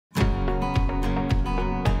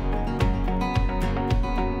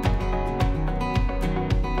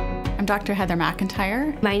Dr. Heather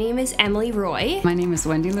McIntyre. My name is Emily Roy. My name is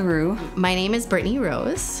Wendy LaRue. My name is Brittany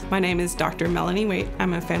Rose. My name is Dr. Melanie Waite.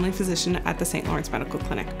 I'm a family physician at the St. Lawrence Medical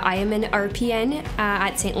Clinic. I am an RPN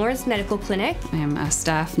at St. Lawrence Medical Clinic. I am a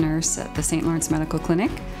staff nurse at the St. Lawrence Medical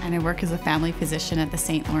Clinic. And I work as a family physician at the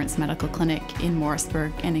St. Lawrence Medical Clinic in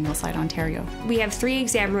Morrisburg and Ingleside, Ontario. We have 3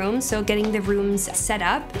 exam rooms, so getting the rooms set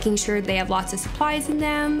up, making sure they have lots of supplies in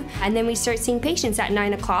them, and then we start seeing patients at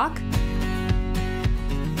 9 o'clock.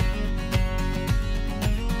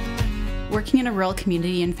 Working in a rural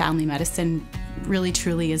community in family medicine really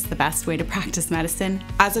truly is the best way to practice medicine.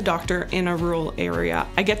 As a doctor in a rural area,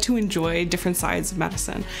 I get to enjoy different sides of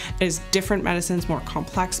medicine. There's different medicines, more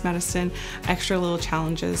complex medicine, extra little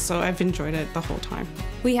challenges, so I've enjoyed it the whole time.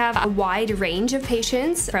 We have a wide range of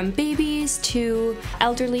patients, from babies to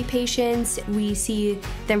elderly patients. We see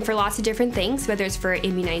them for lots of different things, whether it's for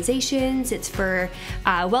immunizations, it's for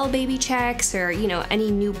well baby checks, or any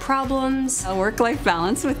new problems. A work-life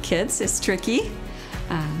balance with kids is tricky.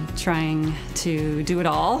 Trying to do it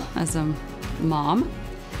all as a mom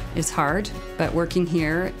is hard, but working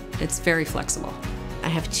here, it's very flexible. I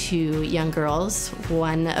have 2 young girls,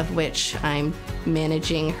 one of which I'm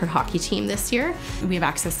managing her hockey team this year. We have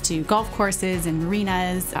access to golf courses and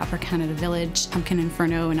marinas, Upper Canada Village, Pumpkin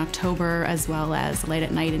Inferno in October, as well as Light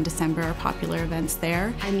at Night in December are popular events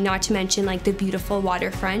there. And not to mention the beautiful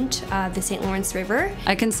waterfront of the St. Lawrence River.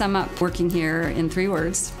 I can sum up working here in 3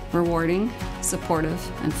 words: rewarding, supportive,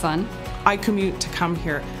 and fun. I commute to come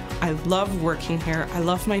here. I love working here. I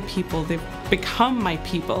love my people. They've become my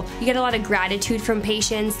people. You get a lot of gratitude from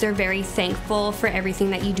patients. They're very thankful for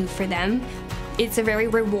everything that you do for them. It's a very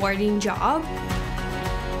rewarding job.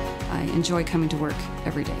 I enjoy coming to work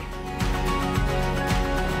every day.